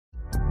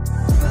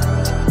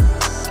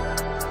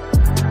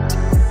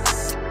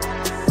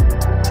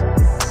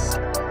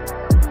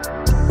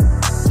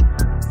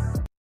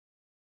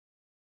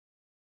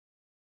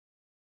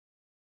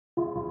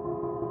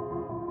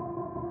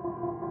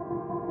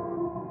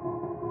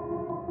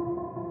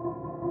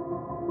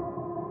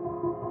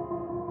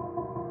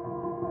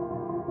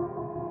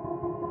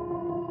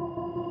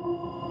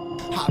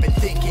I've been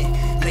thinking,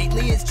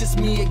 lately it's just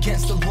me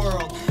against the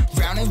world.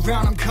 Round and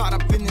round I'm caught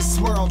up in this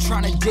swirl,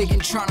 trying to dig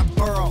and trying to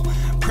burrow.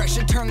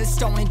 Pressure turned this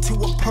stone into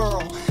a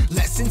pearl.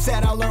 Lessons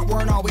that I learned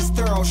weren't always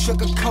thorough,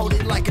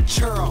 sugar-coated like a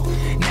churro.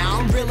 Now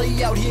I'm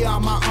really out here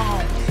on my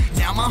own.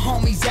 Now my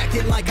homies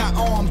acting like I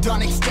owe 'em.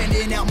 Done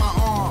extending out my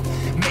arm.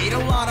 Made a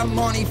lot of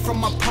money from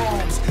my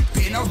poems.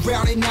 Been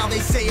around and now they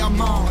say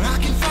I'm on. I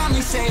can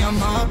finally say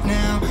I'm up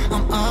now.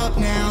 I'm up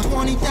now.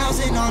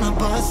 20,000 on a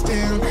bus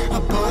down. A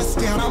bus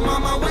down. I'm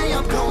on my way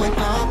up, going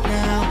up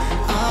now.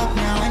 Up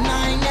now. And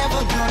I ain't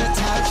never gonna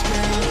touch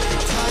down.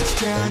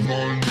 Touchdown.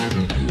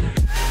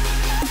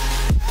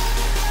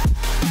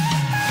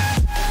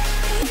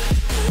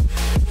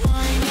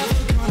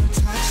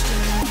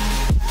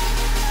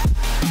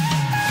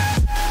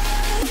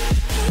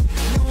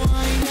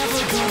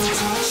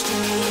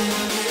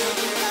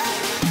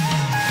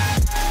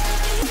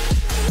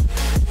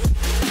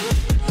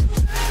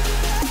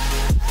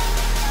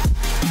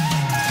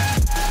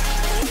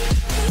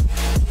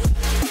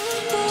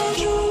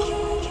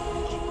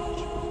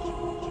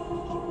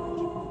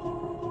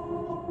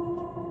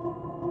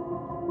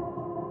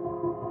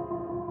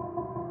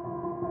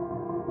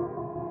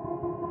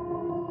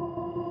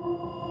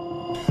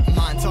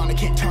 Mind's on, I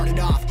can't turn it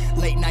off.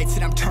 Late nights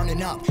and I'm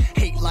turning up.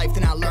 Hate life,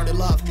 then I learn to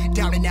love.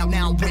 Down and out,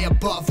 now I'm way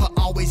above. I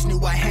always knew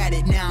I had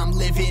it, now I'm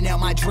living out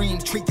my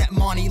dreams. Treat that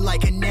money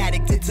like an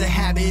addict, it's a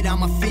habit.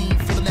 I'm a fiend,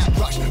 feeling that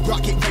rush.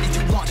 Rocket ready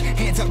to launch.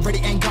 Hands up, ready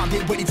and gone,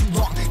 been waiting too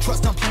long.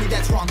 Trust on plenty,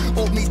 that's wrong.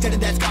 Old me's dead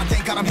and that's gone,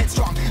 thank God I'm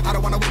headstrong. I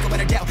don't wanna wake up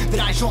with a doubt that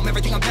I show 'em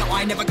everything I'm about. I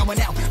ain't never going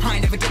out, I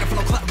ain't never getting for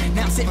no clout.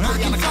 Now I'm sitting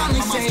pretty on the cloud. I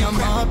can finally say I'm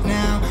up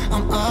now,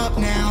 I'm up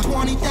now.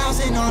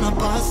 20,000 on a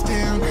bus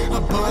down,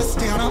 a bus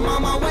down. I'm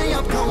on my way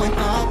up, going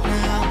up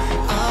now,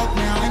 up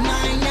now. And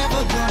I ain't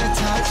never gonna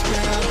touch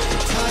down,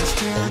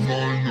 touchdown. And I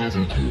ain't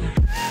never gonna.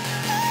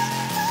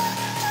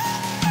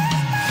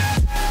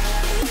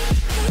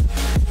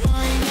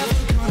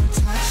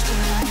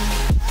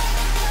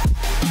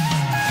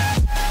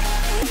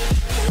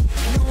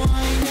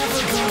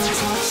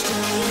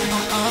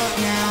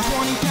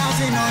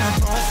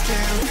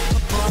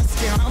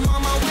 I'm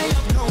on my way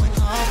up, going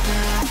up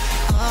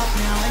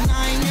now, and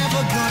I ain't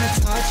never gonna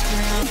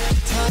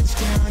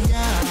touchdown,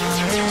 yeah.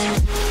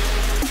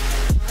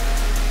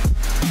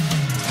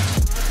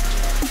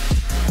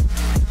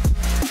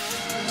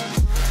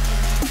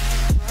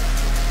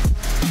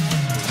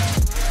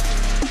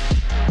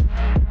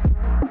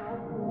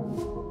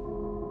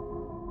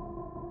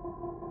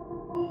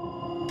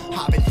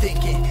 I've been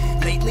thinking,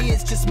 lately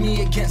it's just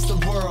me against the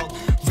world.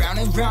 Round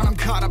and round I'm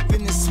caught up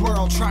in this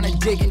swirl, trying to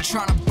dig and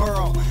trying to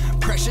burrow.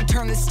 Pressure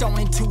turned this stone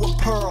into a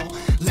pearl.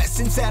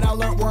 Lessons that I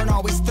learned weren't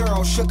always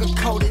thorough,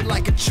 sugar-coated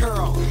like a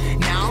churro.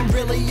 Now I'm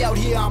really out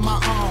here on my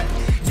own.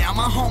 Now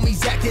my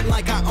homies acting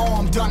like I owe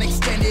 'em. Done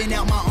extending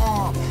out my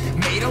arm.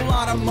 Made a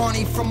lot of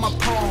money from my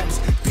poems.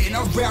 Been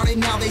around and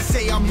now they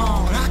say I'm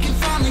on. I can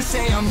finally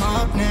say I'm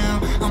up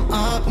now, I'm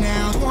up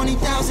now.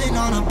 20,000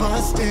 on a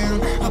bus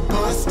down, a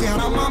bus down.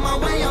 I'm on my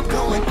way up,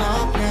 going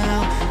up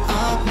now,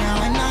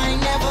 and I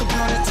ain't never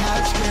gonna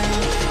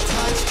touchdown,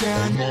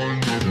 touchdown. And I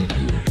ain't never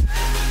gonna.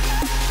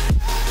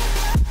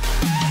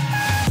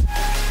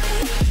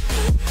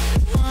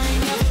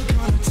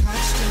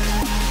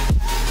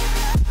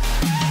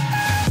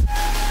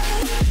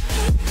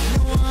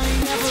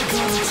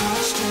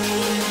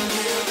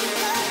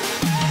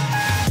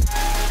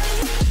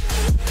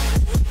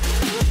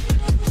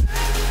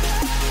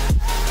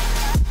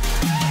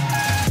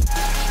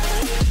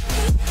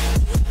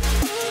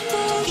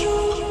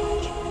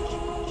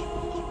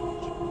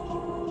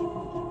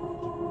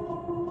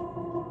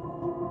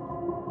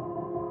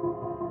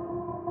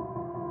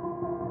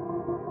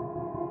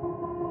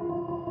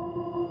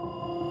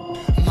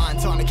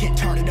 Mind's on, I can't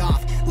turn it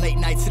off. Late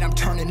nights and I'm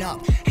turning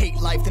up. Hate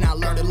life, then I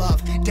learn to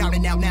love. Down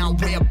and out, now I'm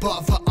way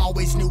above. I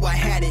always knew I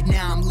had it,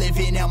 now I'm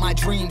living out my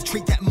dreams.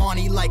 Treat that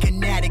money like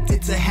an addict,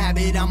 it's a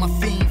habit. I'm a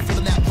fiend,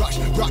 feeling that rush.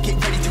 Rocket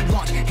ready to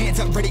launch. Hands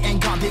up, ready and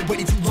gone, been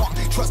waiting too long.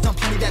 Trust on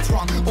plenty, that's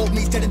wrong. Old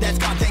me's dead and that's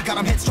gone, thank God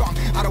I'm headstrong.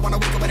 I don't wanna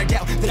wake up with a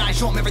doubt that I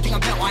show 'em everything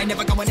I'm about. I ain't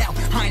never going out,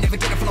 I ain't never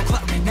getting for no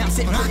clout. Now I'm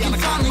sitting pretty on the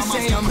cloud. I can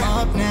finally say I'm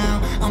up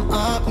now, I'm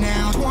up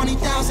now.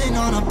 20,000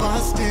 on a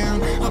bus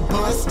down, a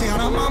bus down.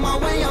 I'm on my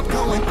way up,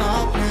 going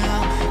up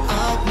now,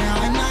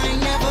 and I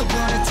ain't never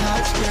gonna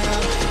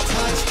touchdown,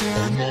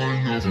 touchdown. And I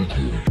ain't never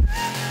gonna.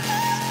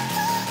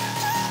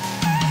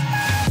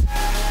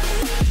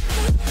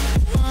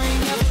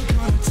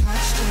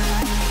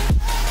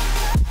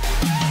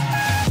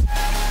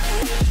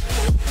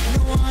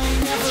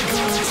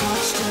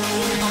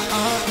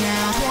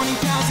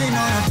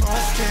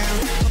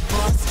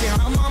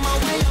 I'm on my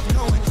way up,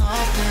 going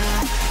up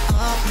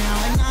now,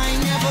 and I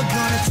ain't never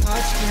gonna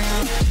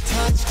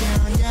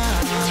touchdown, yeah.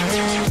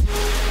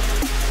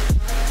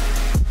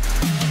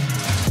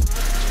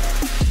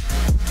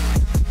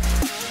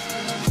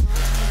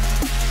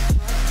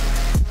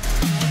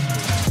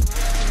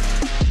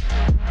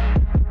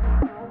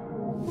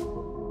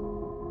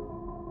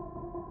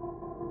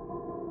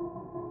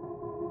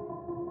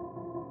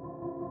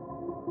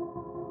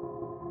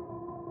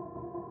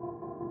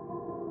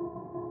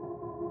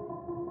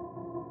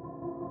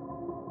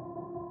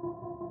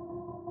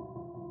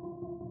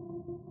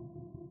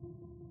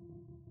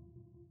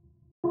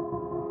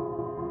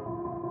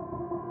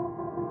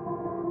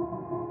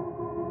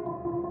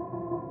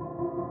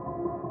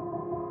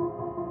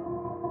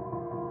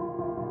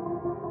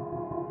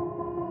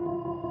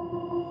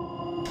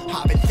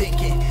 I've been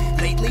thinking,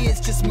 lately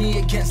it's just me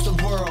against the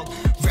world.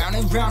 Round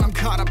and round I'm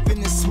caught up in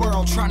this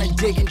swirl, trying to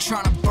dig and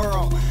trying to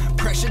burrow.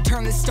 Pressure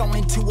turned this stone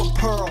into a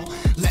pearl.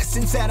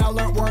 Lessons that I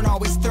learned weren't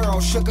always thorough,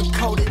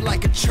 sugar-coated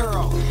like a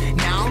churl.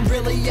 Now I'm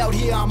really out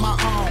here on my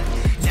own.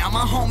 Now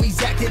my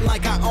homies acting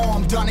like I owe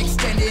 'em, done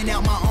extending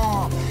out my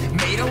arm.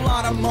 Made a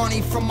lot of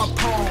money from my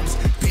poems,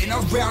 been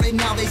around it,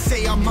 now they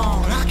say I'm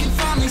on. I can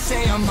finally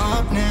say I'm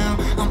up now,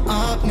 I'm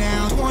up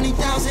now.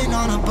 20,000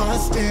 on a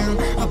bus down,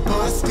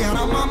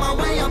 I'm on my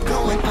way, I'm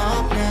going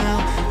up now,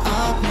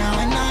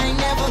 and I ain't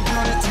never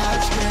gonna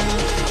touch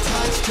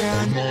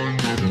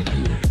down.